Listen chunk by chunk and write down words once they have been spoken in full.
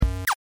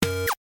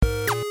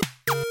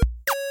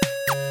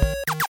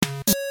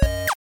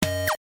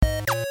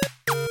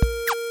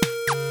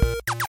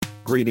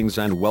Greetings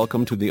and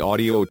welcome to the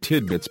Audio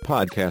Tidbits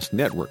Podcast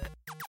Network.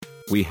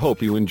 We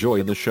hope you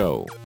enjoy the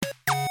show.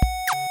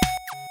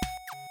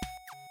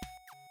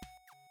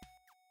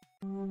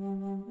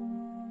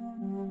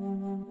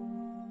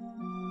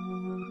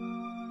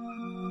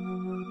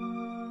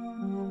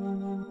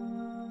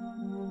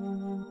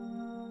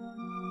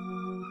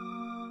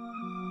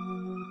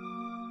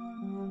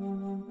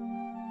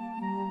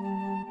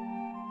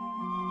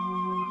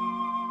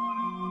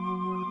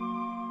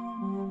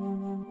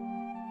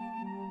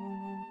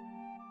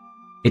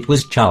 It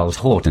was Charles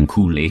Horton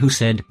Cooley who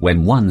said,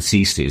 when one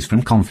ceases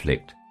from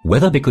conflict,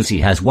 whether because he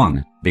has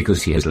won,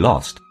 because he has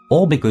lost,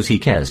 or because he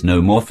cares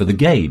no more for the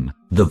game,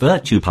 the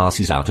virtue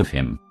passes out of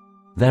him.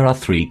 There are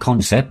three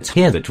concepts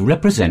here that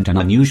represent an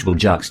unusual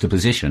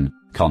juxtaposition: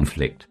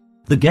 conflict,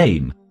 the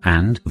game,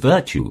 and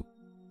virtue.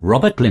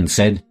 Robert Glynn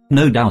said,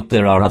 no doubt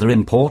there are other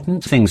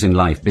important things in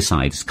life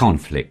besides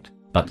conflict,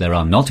 but there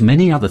are not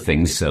many other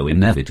things so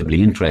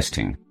inevitably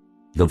interesting.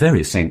 The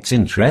very saints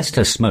interest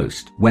us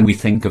most when we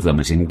think of them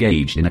as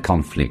engaged in a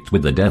conflict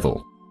with the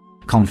devil.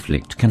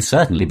 Conflict can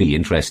certainly be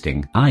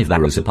interesting,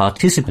 either as a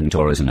participant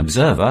or as an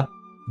observer,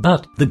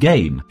 but the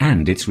game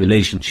and its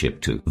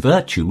relationship to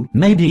virtue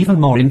may be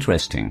even more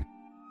interesting.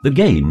 The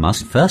game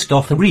must first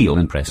offer real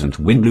and present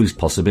win-lose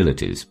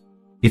possibilities.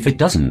 If it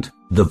doesn't,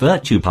 the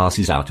virtue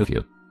passes out of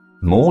you.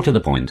 More to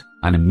the point,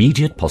 an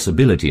immediate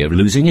possibility of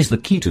losing is the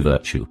key to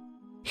virtue.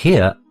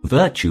 Here,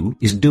 virtue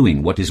is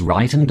doing what is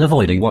right and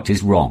avoiding what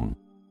is wrong.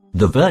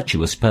 The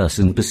virtuous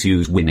person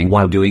pursues winning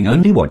while doing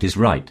only what is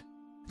right.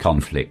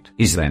 Conflict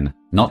is then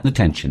not the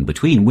tension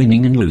between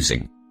winning and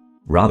losing.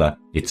 Rather,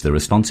 it's the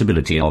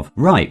responsibility of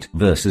right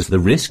versus the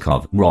risk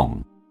of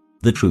wrong.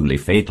 The truly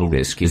fatal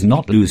risk is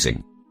not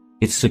losing.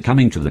 It's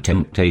succumbing to the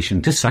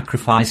temptation to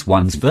sacrifice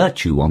one's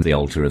virtue on the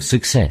altar of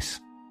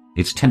success.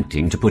 It's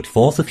tempting to put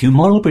forth a few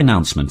moral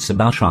pronouncements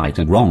about right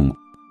and wrong,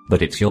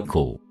 but it's your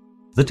call.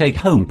 The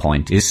take-home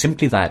point is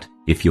simply that,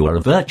 if you are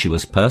a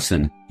virtuous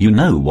person, you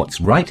know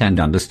what's right and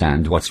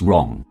understand what's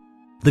wrong.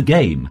 The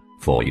game,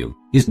 for you,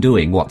 is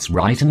doing what's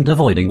right and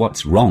avoiding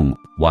what's wrong,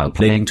 while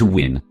playing to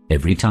win,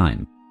 every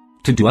time.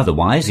 To do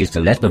otherwise is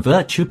to let the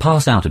virtue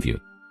pass out of you.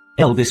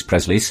 Elvis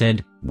Presley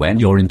said, when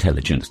your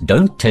intelligence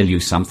don't tell you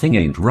something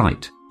ain't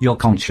right, your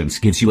conscience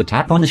gives you a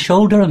tap on the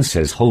shoulder and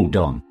says hold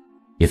on.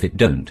 If it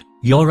don't,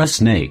 you're a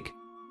snake.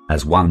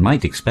 As one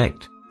might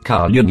expect,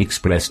 Carl Jung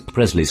expressed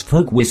Presley's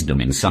folk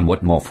wisdom in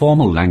somewhat more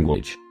formal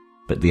language.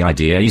 But the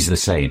idea is the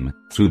same: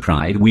 through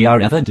pride we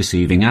are ever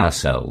deceiving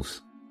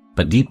ourselves.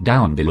 But deep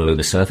down below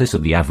the surface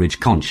of the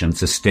average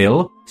conscience a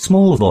still,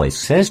 small voice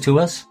says to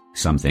us,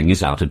 something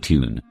is out of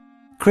tune.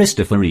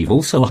 Christopher Reeve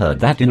also heard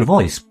that inner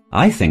voice.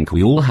 I think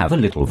we all have a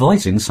little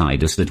voice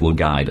inside us that will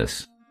guide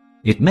us.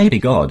 It may be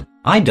God,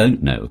 I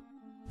don't know.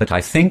 But I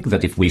think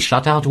that if we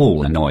shut out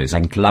all the noise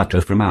and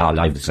clutter from our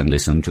lives and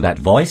listen to that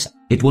voice,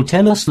 it will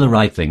tell us the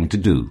right thing to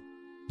do.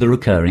 The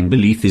recurring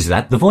belief is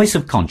that the voice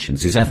of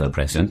conscience is ever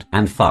present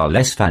and far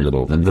less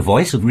fallible than the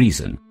voice of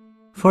reason.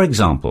 For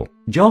example,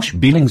 Josh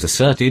Billings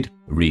asserted,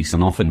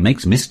 reason often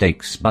makes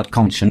mistakes but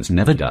conscience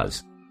never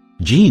does.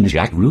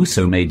 Jean-Jacques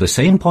Rousseau made the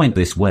same point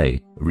this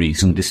way: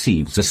 reason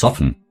deceives us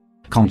often,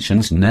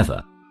 conscience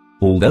never.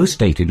 Although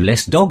stated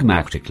less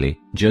dogmatically,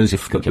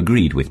 Joseph Cook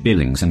agreed with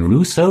Billings and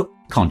Rousseau: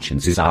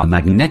 conscience is our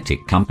magnetic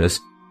compass,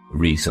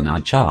 reason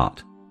our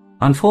chart.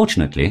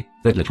 Unfortunately,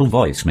 that little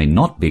voice may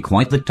not be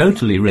quite the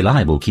totally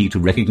reliable key to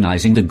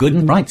recognizing the good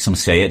and right some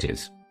say it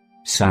is.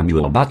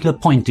 Samuel Butler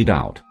pointed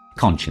out,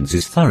 conscience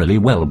is thoroughly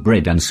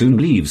well-bred and soon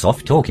leaves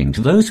off talking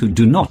to those who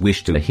do not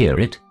wish to hear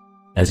it.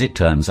 As it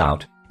turns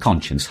out,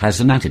 conscience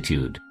has an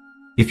attitude.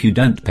 If you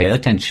don't pay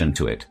attention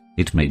to it,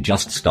 it may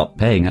just stop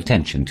paying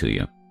attention to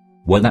you.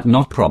 Were that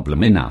not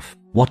problem enough,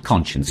 what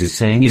conscience is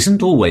saying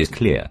isn't always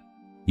clear.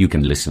 You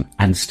can listen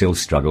and still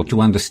struggle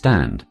to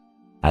understand.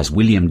 As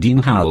William Dean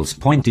Howells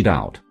pointed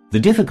out, the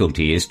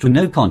difficulty is to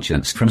know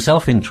conscience from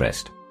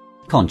self-interest.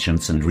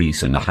 Conscience and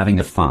reason are having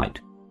a fight.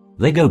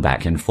 They go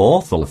back and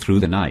forth all through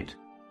the night.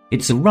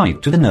 It's a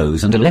right to the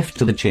nose and a left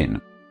to the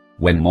chin.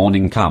 When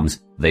morning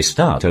comes, they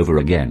start over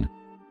again.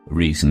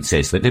 Reason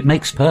says that it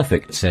makes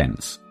perfect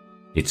sense.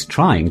 It's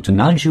trying to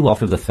nudge you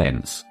off of the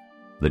fence.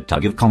 The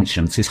tug of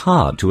conscience is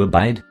hard to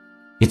abide.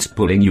 It's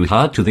pulling you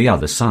hard to the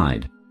other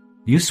side.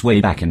 You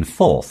sway back and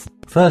forth,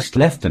 first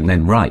left and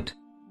then right.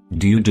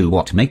 Do you do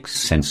what makes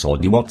sense or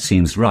do what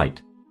seems right?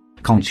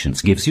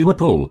 Conscience gives you a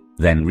pull,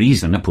 then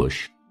reason a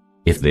push.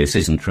 If this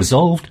isn't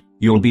resolved,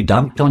 you'll be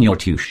dumped on your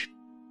tuition.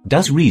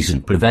 Does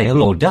reason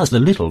prevail or does the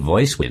little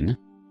voice win?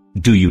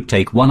 Do you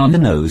take one on the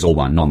nose or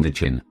one on the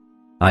chin?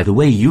 Either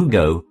way you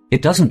go,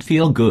 it doesn't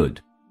feel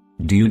good.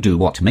 Do you do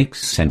what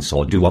makes sense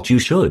or do what you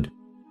should?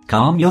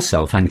 Calm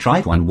yourself and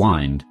try to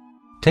unwind.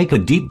 Take a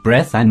deep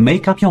breath and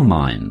make up your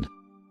mind.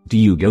 Do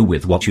you go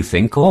with what you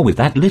think or with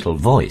that little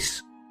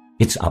voice?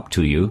 It's up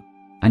to you,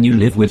 and you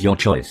live with your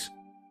choice.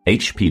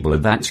 H.P.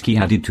 Blavatsky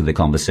added to the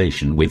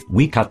conversation with,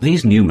 "We cut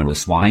these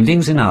numerous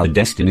windings in our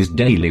destinies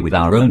daily with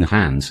our own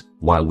hands,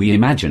 while we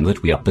imagine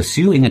that we are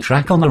pursuing a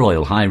track on the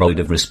royal high road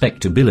of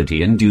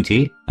respectability and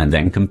duty, and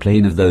then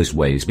complain of those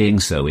ways being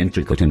so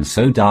intricate and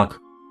so dark.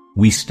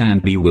 We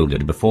stand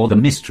bewildered before the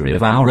mystery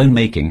of our own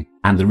making,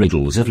 and the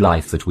riddles of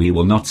life that we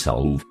will not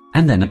solve,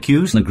 and then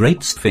accuse the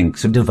great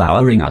Sphinx of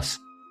devouring us.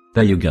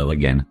 There you go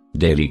again,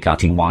 daily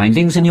cutting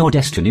windings in your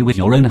destiny with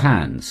your own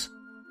hands.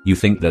 You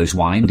think those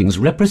windings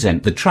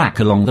represent the track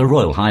along the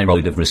royal high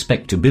road of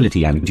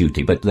respectability and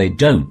duty, but they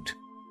don't.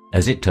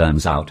 As it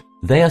turns out,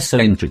 they are so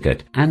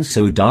intricate and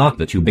so dark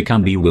that you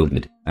become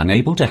bewildered,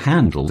 unable to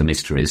handle the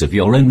mysteries of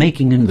your own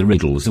making and the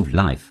riddles of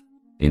life.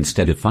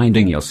 Instead of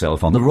finding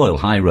yourself on the royal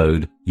high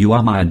road, you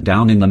are mired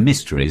down in the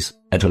mysteries,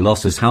 at a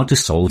loss as how to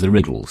solve the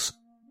riddles.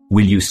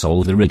 Will you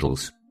solve the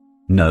riddles?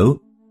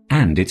 No.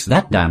 And it's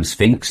that damn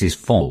Sphinx's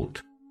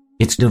fault.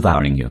 It's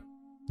devouring you.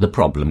 The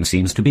problem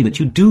seems to be that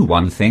you do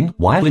one thing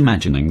while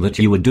imagining that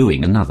you are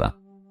doing another.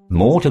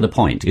 More to the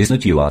point is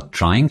that you are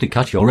trying to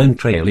cut your own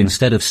trail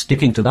instead of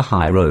sticking to the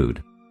high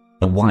road.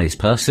 A wise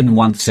person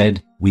once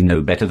said, "We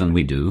know better than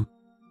we do."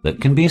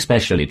 That can be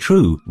especially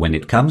true when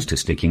it comes to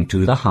sticking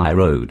to the high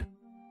road.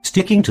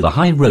 Sticking to the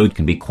high road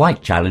can be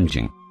quite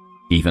challenging.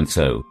 Even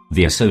so,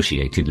 the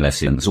associated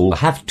lessons all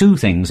have two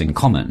things in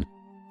common.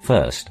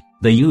 First,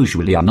 they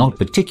usually are not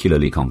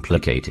particularly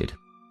complicated.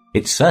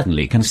 It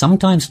certainly can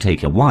sometimes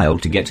take a while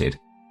to get it,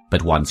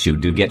 but once you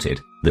do get it,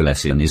 the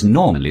lesson is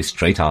normally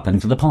straight up and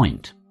to the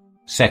point.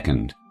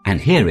 Second, and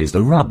here is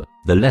the rub,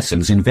 the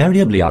lessons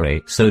invariably are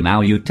a "so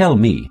now you tell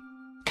me"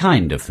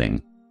 kind of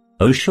thing.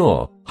 Oh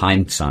sure,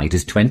 hindsight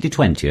is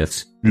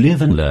 20/20ths,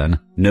 live and learn,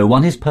 no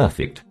one is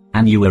perfect,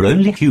 and you are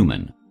only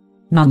human.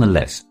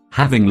 Nonetheless,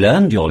 having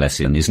learned your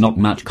lesson is not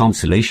much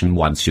consolation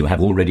once you have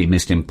already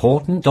missed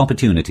important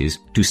opportunities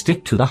to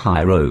stick to the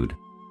high road.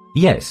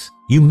 Yes,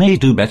 you may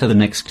do better the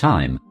next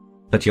time,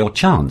 but your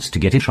chance to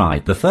get it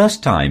right the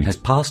first time has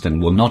passed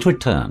and will not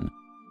return.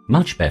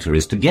 Much better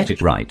is to get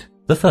it right,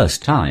 the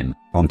first time,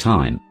 on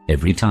time,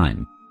 every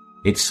time.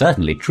 It's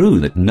certainly true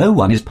that no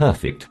one is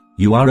perfect,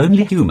 you are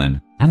only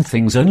human, and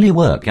things only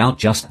work out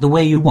just the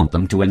way you want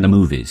them to in the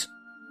movies.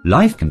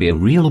 Life can be a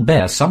real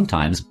bear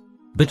sometimes,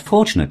 but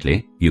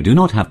fortunately, you do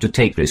not have to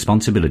take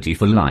responsibility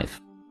for life.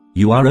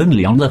 You are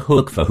only on the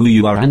hook for who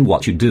you are and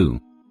what you do.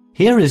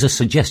 Here is a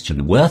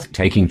suggestion worth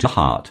taking to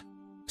heart.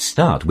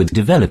 Start with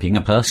developing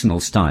a personal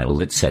style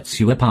that sets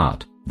you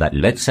apart, that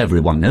lets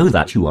everyone know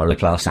that you are a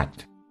class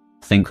act.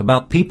 Think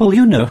about people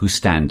you know who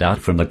stand out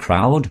from the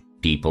crowd,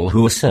 people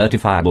who are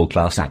certifiable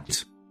class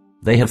acts.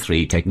 They have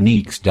 3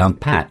 techniques down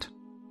pat.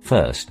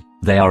 First,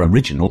 they are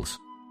originals.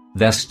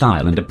 Their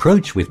style and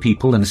approach with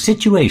people and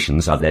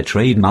situations are their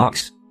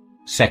trademarks.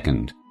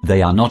 Second,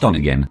 they are not on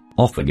again,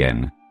 off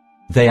again.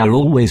 They are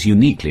always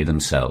uniquely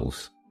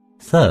themselves.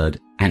 Third,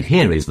 and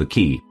here is the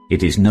key,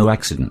 it is no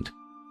accident.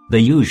 They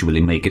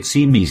usually make it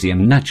seem easy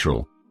and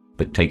natural.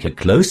 But take a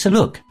closer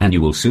look and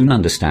you will soon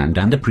understand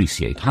and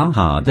appreciate how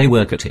hard they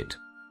work at it.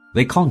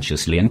 They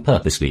consciously and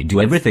purposely do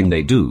everything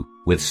they do,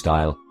 with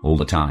style, all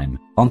the time,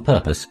 on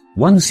purpose,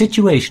 one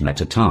situation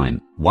at a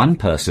time, one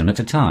person at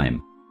a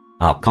time.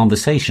 Our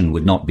conversation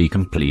would not be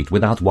complete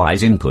without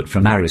wise input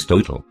from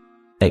Aristotle.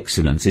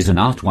 Excellence is an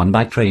art won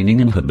by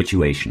training and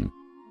habituation.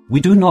 We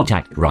do not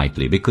act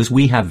rightly because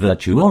we have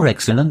virtue or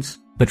excellence,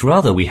 but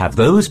rather we have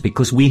those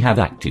because we have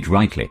acted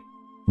rightly.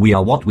 We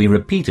are what we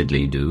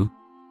repeatedly do.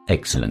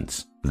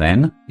 Excellence,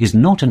 then, is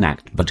not an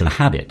act but a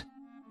habit.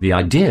 The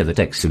idea that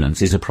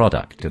excellence is a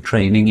product of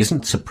training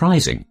isn't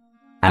surprising.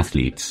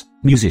 Athletes,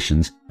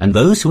 musicians, and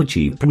those who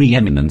achieve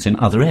preeminence in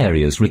other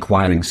areas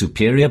requiring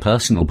superior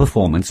personal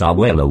performance are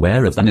well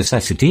aware of the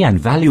necessity and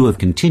value of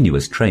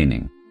continuous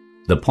training.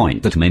 The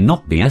point that may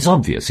not be as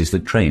obvious is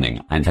that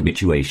training and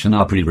habituation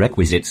are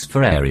prerequisites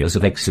for areas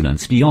of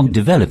excellence beyond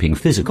developing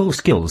physical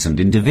skills and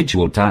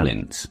individual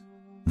talents.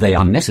 They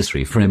are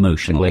necessary for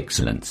emotional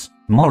excellence,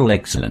 moral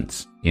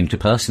excellence,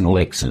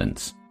 interpersonal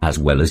excellence, as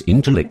well as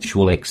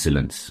intellectual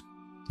excellence.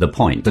 The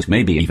point that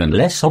may be even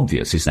less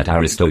obvious is that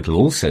Aristotle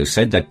also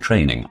said that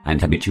training and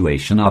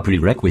habituation are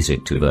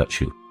prerequisite to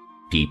virtue.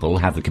 People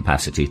have the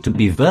capacity to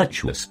be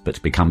virtuous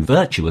but become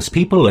virtuous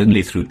people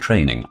only through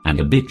training and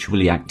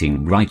habitually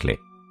acting rightly.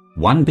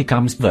 One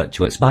becomes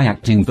virtuous by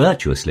acting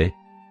virtuously.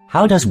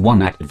 How does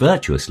one act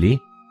virtuously?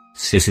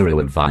 Cicero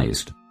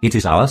advised, "It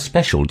is our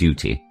special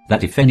duty,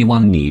 that if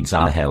anyone needs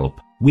our help,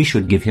 we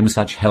should give him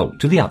such help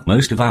to the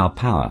utmost of our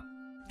power."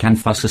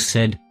 Confucius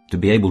said, "To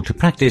be able to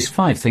practice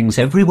 5 things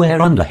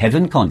everywhere under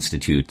heaven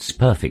constitutes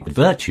perfect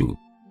virtue: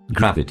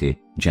 gravity,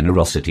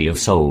 generosity of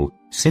soul,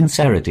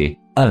 sincerity,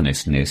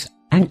 earnestness,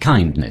 and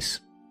kindness."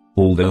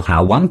 Although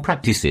how one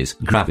practices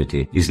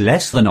gravity is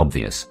less than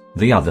obvious,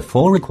 the other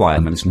 4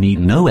 requirements need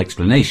no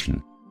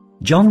explanation.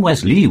 John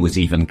Wesley was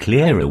even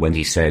clearer when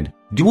he said,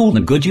 "Do all the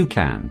good you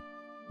can,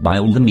 by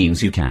all the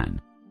means you can,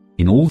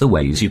 in all the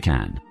ways you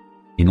can,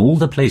 in all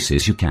the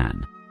places you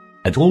can,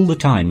 at all the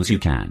times you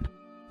can,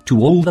 to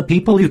all the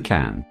people you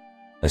can,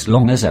 as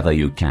long as ever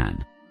you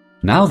can."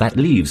 Now that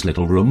leaves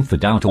little room for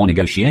doubt or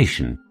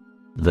negotiation.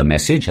 The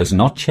message has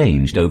not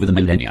changed over the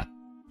millennia.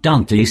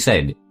 Dante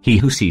said, "He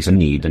who sees a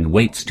need and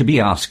waits to be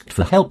asked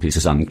for help is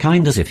as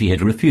unkind as if he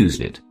had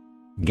refused it."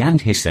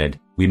 Gandhi said,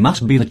 "We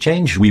must be the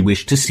change we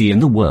wish to see in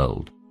the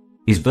world."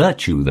 Is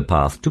virtue the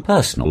path to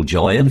personal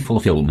joy and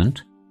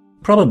fulfillment?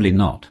 Probably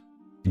not.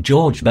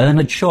 George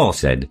Bernard Shaw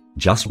said,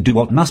 "Just do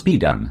what must be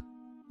done."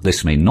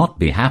 This may not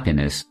be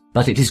happiness,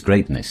 but it is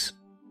greatness.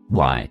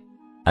 Why?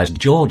 As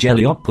George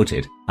Eliot put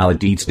it, our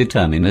deeds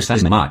determine us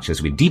as much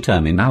as we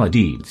determine our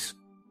deeds.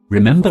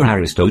 Remember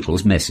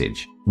Aristotle's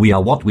message, we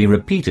are what we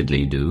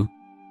repeatedly do.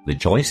 The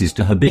choice is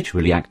to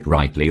habitually act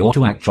rightly or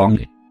to act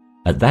wrongly.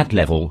 At that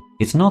level,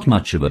 it's not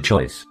much of a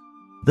choice.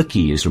 The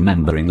key is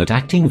remembering that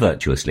acting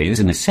virtuously is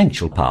an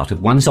essential part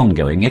of one's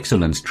ongoing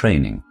excellence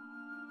training.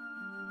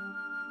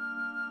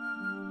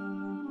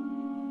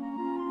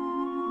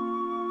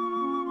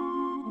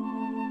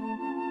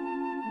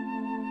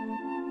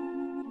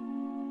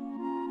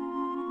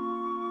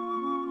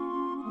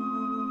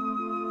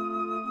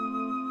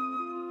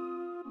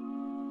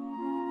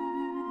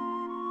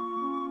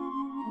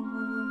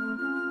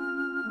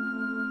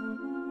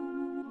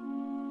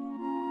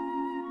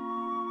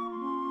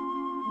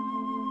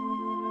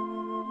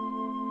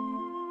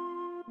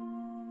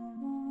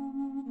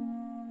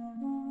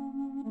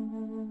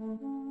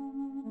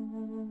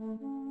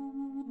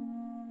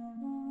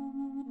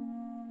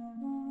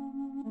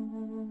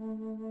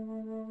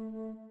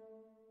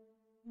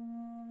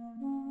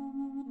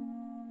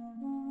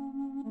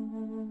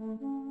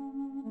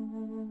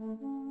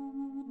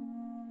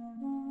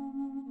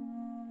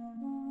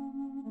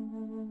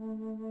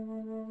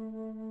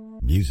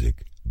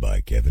 Music by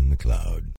Kevin MacLeod.